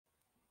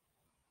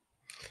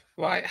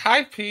Right.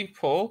 Hi,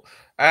 people.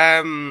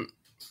 Um,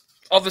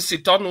 Obviously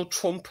Donald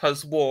Trump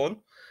has won.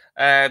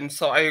 So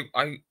so I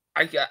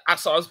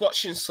was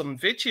watching some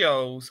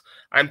videos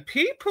and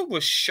people were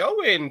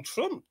showing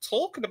Trump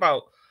talking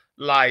about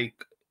like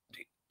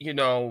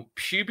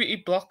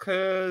puberty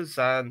blockers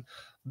and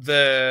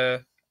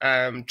the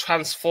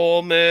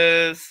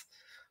transformers.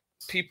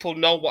 People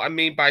know what I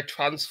mean by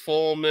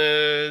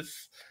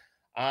transformers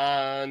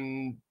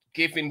and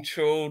giving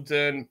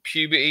children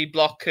puberty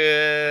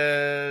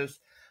blockers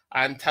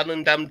and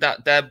telling them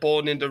that they're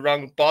born in the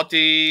wrong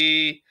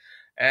body.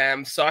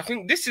 So I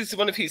think this is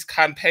one of his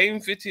campaign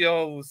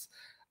videos,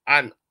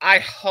 and I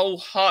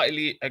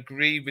wholeheartedly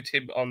agree with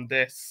him on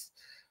this.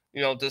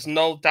 There's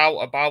no doubt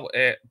about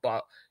it,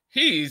 but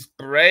he's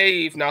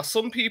brave. Now,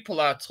 some people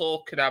are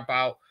talking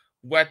about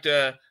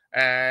whether,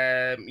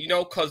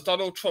 because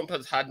Donald Trump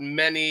has had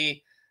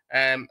many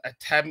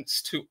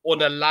attempts to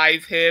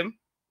unalive him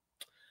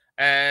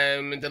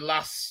in the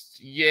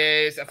last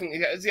years. I think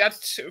he had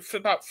for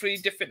about 3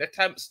 different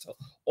attempts to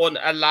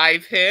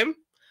unalive him.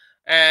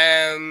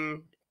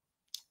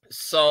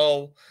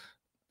 So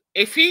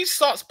if he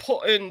starts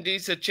putting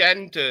these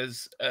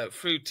agendas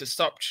through to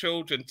stop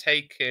children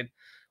taking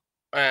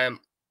um,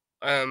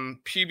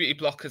 puberty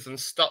blockers and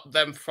stop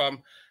them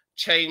from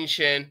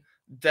changing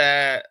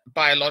their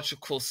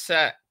biological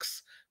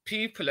sex,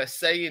 people are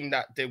saying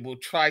that they will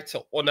try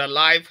to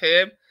unalive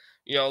him.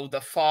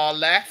 The far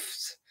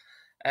left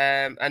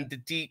and the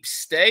deep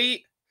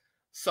state.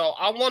 So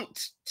I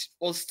want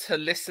us to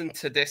listen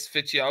to this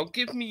video.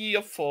 Give me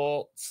your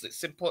thoughts.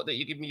 It's important that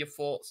you give me your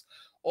thoughts.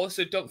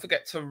 Also, don't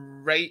forget to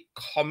rate,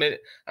 comment,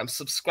 and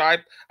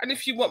subscribe. And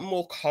if you want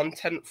more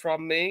content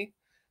from me,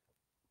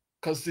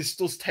 because this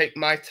does take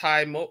my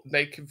time up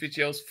making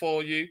videos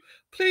for you,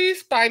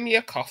 please buy me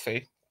a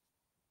coffee.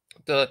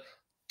 To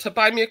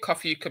buy me a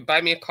coffee, you can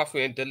buy me a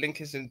coffee, and the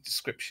link is in the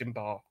description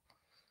bar.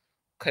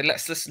 Okay,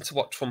 let's listen to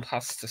what Trump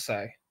has to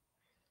say.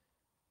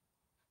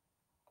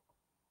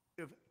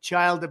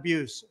 Child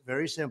abuse,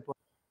 very simple.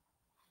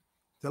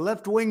 The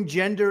left-wing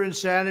gender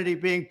insanity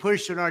being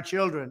pushed on our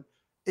children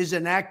is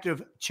an act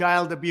of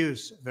child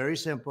abuse, very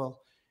simple.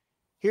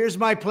 Here's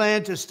my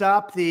plan to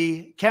stop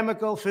the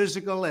chemical,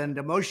 physical, and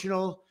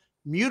emotional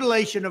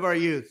mutilation of our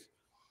youth.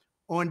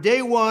 On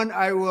day one,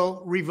 I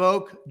will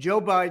revoke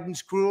Joe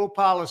Biden's cruel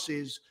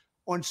policies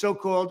on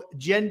so-called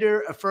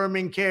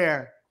gender-affirming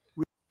care.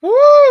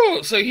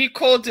 Woo! So he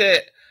called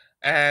it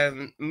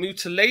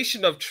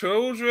mutilation of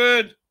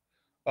children.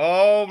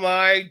 Oh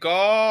my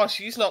gosh,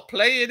 he's not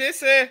playing, is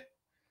he?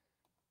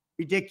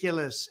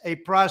 Ridiculous. A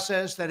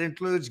process that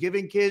includes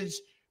giving kids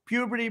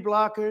puberty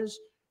blockers,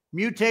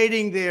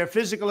 mutating their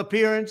physical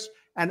appearance,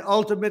 and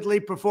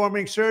ultimately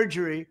performing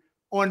surgery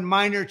on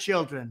minor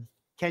children.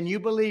 Can you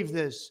believe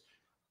this?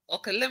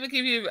 Okay, let me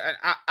give you.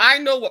 I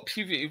know what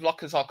puberty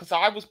blockers are because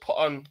I was put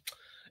on.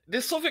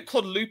 There's something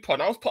called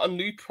Lupron. I was put on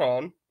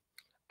Lupron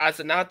as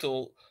an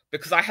adult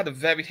because I had a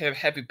very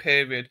heavy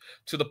period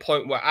to the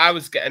point where I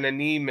was getting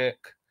anemic.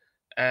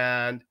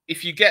 And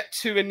if you get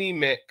too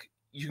anemic,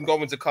 you can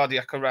go into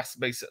cardiac arrest,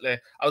 basically.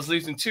 I was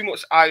losing too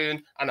much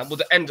iron and I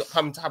would end up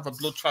having to have a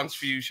blood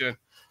transfusion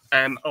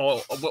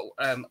or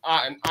an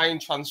iron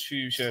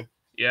transfusion.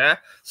 Yeah.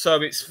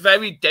 So it's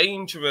very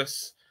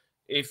dangerous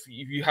if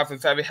you have a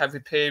very heavy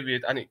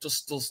period and it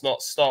just does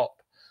not stop.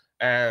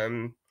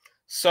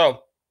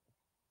 So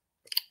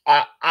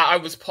I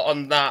was put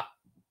on that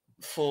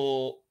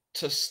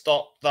to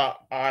stop that,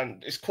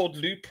 and it's called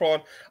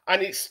Lupron,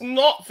 and it's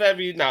not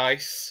very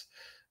nice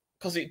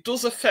because it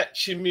does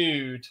affect your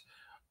mood.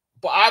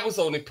 But I was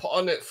only put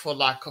on it for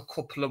like a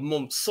couple of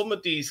months. Some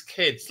of these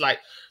kids, like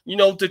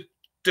the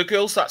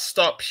girls that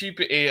start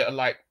puberty at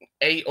like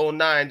 8 or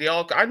 9,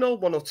 I know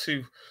 1 or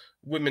 2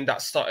 women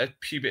that started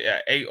puberty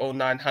at 8 or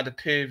 9, had a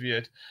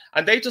period,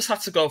 and they just had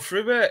to go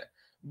through it.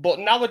 But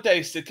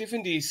nowadays they're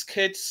giving these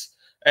kids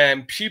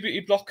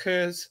puberty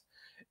blockers.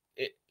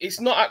 It's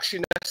not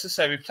actually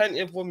necessary. Plenty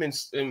of women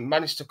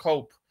manage to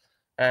cope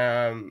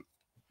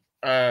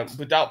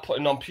without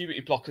putting on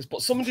puberty blockers.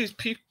 But some of these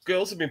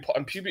girls have been put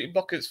on puberty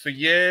blockers for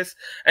years,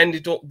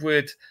 ended up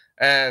with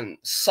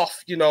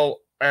soft,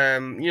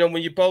 when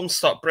your bones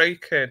start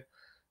breaking,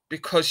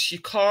 because you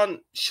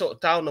can't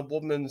shut down a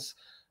woman's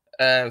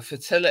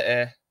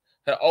fertility,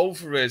 her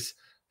ovaries,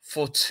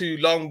 for too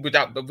long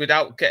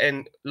without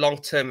getting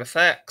long-term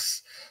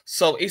effects.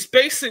 So it's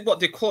basically what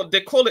they call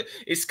it.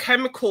 It's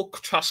chemical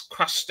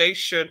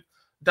castration.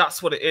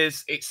 That's what it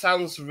is. It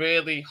sounds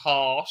really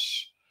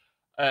harsh,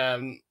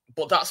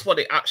 but that's what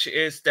it actually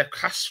is. They're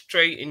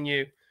castrating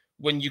you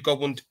when you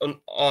go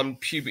on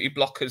puberty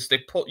blockers. They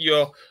put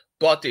your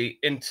body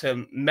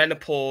into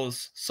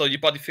menopause, so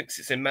your body thinks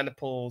it's in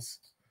menopause,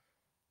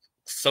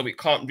 so it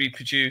can't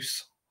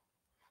reproduce.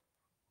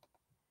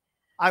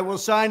 I will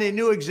sign a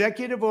new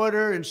executive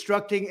order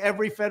instructing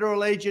every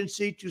federal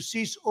agency to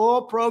cease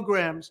all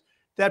programs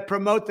that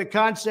promote the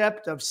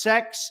concept of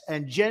sex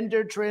and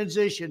gender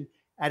transition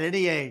at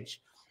any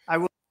age.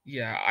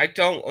 Yeah, I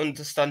don't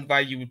understand why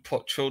you would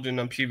put children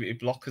on puberty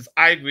blockers.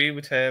 I agree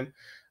with him,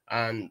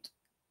 and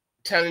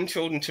telling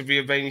children to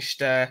rearrange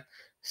their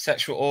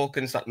sexual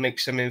organs that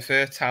makes them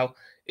infertile.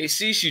 It's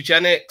these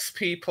eugenics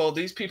people,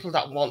 these people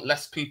that want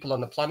less people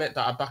on the planet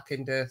that are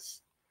backing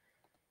this.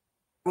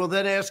 Will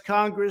then ask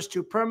Congress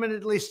to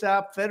permanently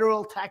stop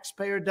federal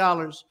taxpayer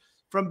dollars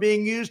from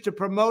being used to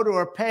promote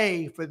or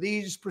pay for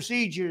these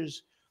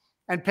procedures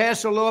and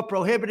pass a law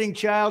prohibiting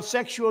child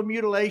sexual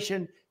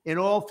mutilation in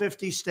all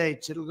 50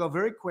 states. It'll go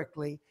very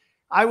quickly.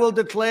 I will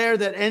declare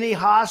that any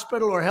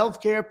hospital or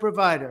healthcare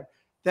provider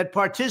that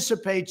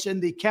participates in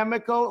the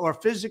chemical or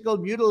physical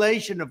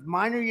mutilation of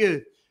minor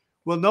youth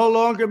will no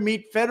longer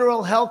meet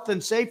federal health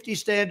and safety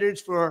standards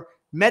for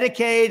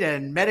Medicaid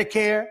and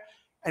Medicare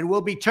and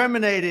will be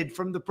terminated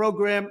from the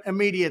program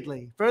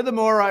immediately.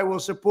 Furthermore, I will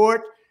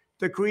support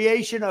the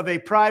creation of a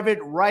private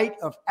right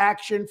of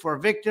action for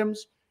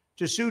victims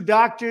to sue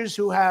doctors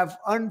who have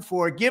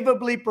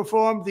unforgivably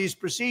performed these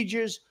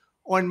procedures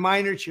on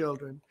minor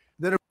children.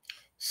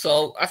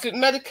 So I think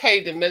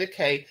Medicaid and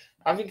Medicaid,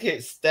 I think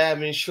it's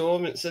their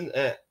insurance, isn't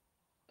it?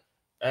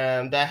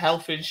 Their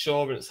health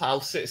insurance, how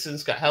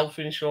citizens get health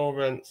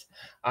insurance,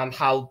 and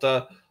how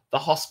the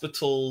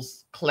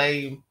hospitals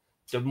claim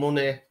the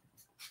money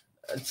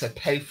to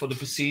pay for the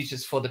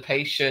procedures for the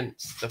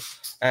patients.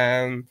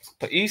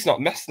 But he's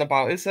not messing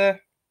about, is he?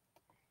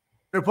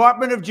 The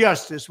Department of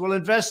Justice will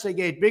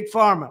investigate Big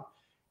Pharma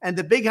and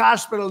the big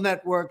hospital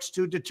networks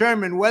to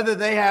determine whether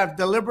they have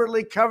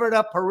deliberately covered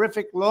up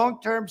horrific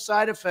long-term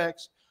side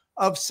effects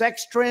of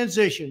sex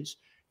transitions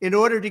in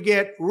order to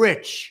get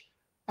rich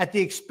at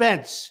the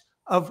expense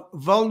of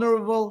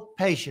vulnerable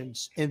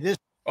patients in this.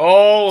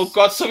 Oh,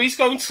 God. So he's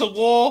going to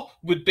war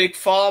with Big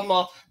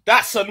Pharma.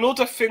 That's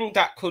another thing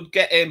that could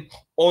get him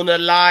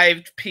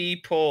unalived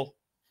people.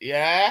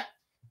 Yeah?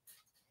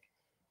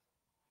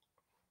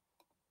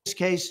 This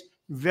case,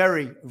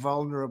 very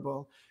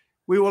vulnerable.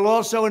 We will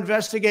also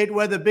investigate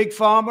whether Big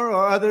Pharma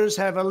or others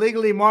have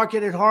illegally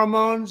marketed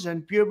hormones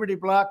and puberty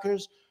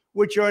blockers,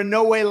 which are in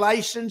no way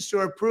licensed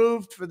or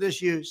approved for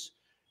this use.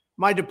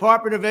 My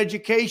Department of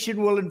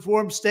Education will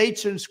inform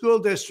states and school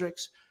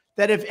districts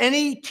that if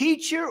any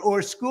teacher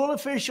or school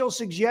official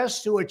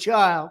suggests to a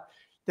child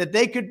that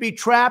they could be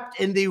trapped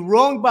in the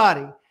wrong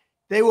body,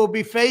 they will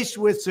be faced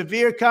with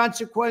severe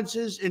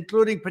consequences,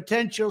 including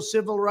potential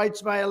civil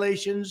rights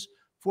violations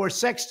for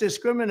sex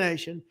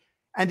discrimination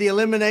and the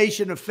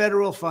elimination of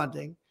federal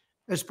funding.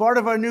 As part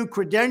of our new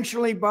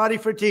credentialing body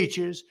for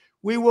teachers,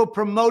 we will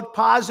promote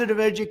positive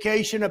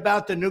education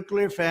about the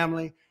nuclear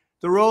family,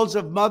 the roles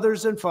of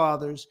mothers and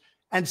fathers,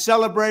 and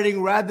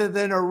celebrating rather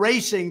than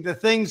erasing the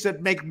things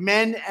that make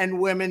men and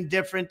women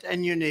different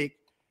and unique.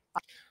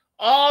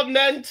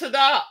 Amen to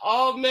that.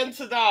 Amen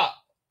to that.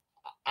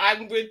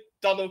 I'm with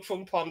Donald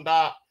Trump on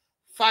that.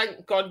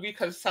 Thank God we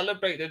can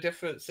celebrate the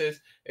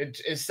differences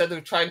instead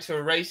of trying to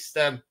erase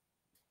them.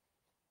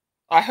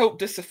 I hope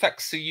this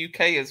affects the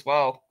UK as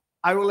well.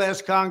 I will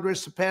ask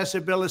Congress to pass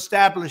a bill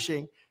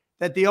establishing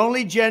that the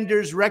only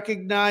genders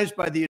recognized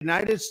by the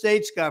United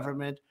States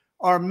government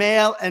are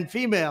male and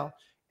female,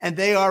 and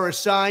they are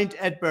assigned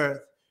at birth.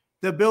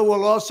 The bill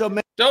will also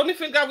make... The only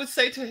thing I would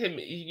say to him,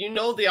 you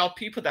know, there are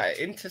people that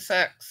are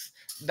intersex,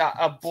 that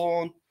are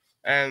born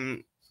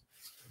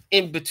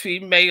in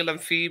between male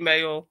and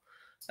female.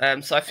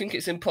 So I think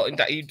it's important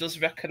that he does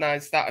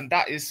recognize that, and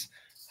that is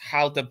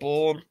how they're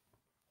born.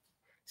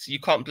 So you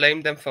can't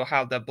blame them for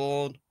how they're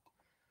born.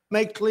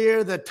 Make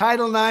clear that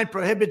Title IX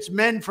prohibits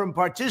men from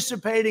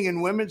participating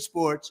in women's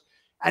sports,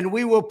 and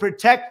we will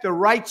protect the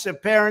rights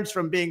of parents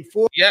from being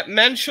forced. Yeah,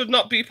 men should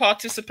not be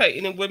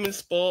participating in women's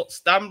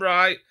sports. Damn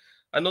right.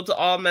 Another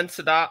amen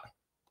to that.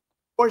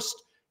 Forced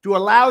to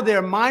allow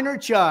their minor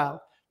child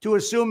to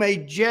assume a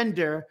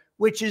gender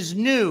which is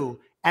new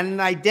and an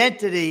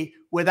identity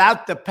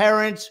without the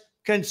parents'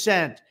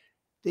 consent.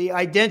 The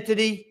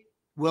identity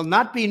will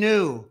not be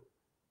new,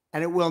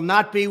 and it will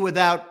not be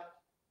without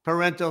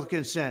parental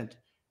consent.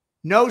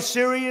 No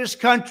serious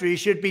country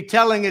should be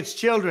telling its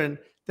children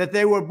that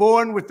they were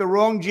born with the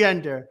wrong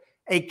gender,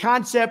 a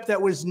concept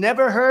that was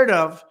never heard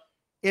of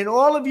in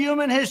all of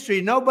human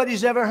history.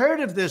 Nobody's ever heard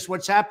of this,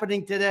 what's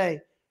happening today.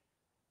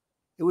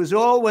 It was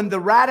all when the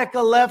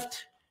radical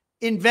left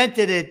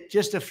invented it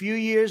just a few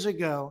years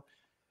ago.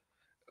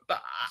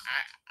 But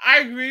I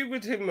agree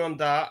with him on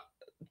that.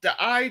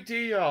 The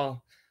idea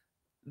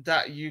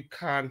that you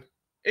can...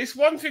 It's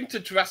one thing to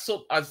dress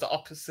up as the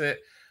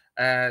opposite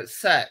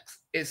sex.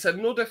 It's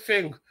another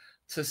thing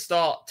to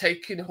start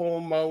taking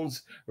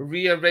hormones,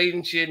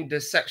 rearranging the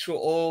sexual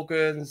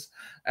organs,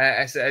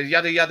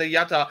 yada, yada,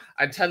 yada,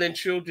 and telling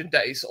children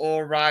that it's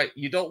all right.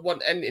 You don't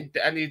want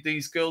any of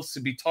these girls to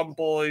be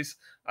tomboys,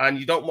 and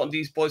you don't want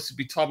these boys to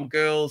be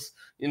tomgirls.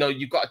 You know,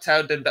 you've got to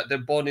tell them that they're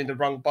born in the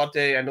wrong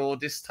body and all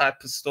this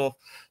type of stuff.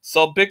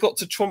 So big up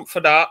to Trump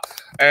for that.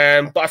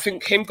 But I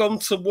think him going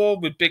to war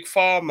with Big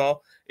Pharma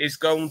is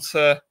going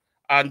to,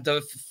 and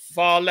the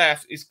far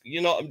left is,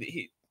 you know,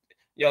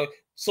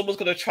 someone's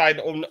going to try and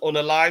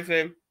unalive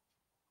him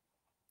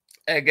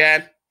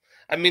again.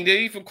 I mean, they're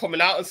even coming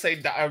out and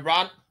saying that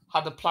Iran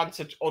had a plan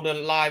to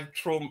unalive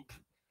Trump.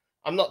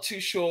 I'm not too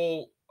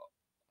sure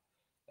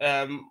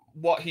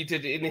what he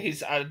did in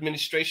his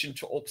administration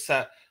to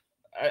upset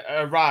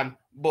Iran.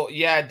 But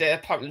yeah,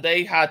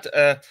 they had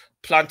a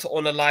plan to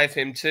unalive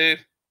him too.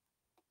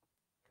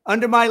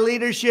 Under my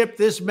leadership,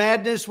 this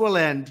madness will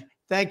end.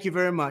 Thank you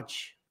very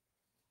much.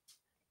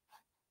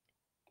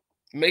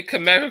 Make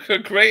America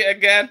great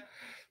again.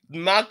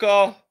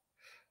 MAGA.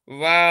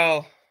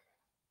 Wow.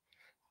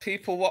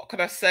 People, what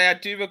can I say? I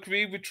do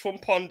agree with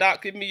Trump on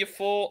that. Give me your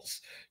thoughts.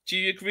 Do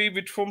you agree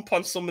with Trump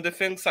on some of the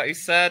things that he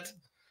said?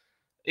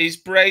 He's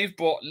brave,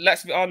 but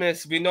let's be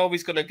honest, we know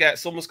he's going to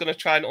someone's going to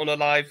try and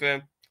unalive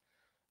him.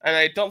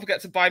 And don't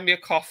forget to buy me a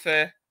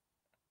coffee,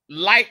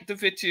 like the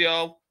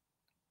video,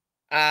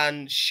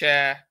 and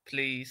share,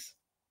 please.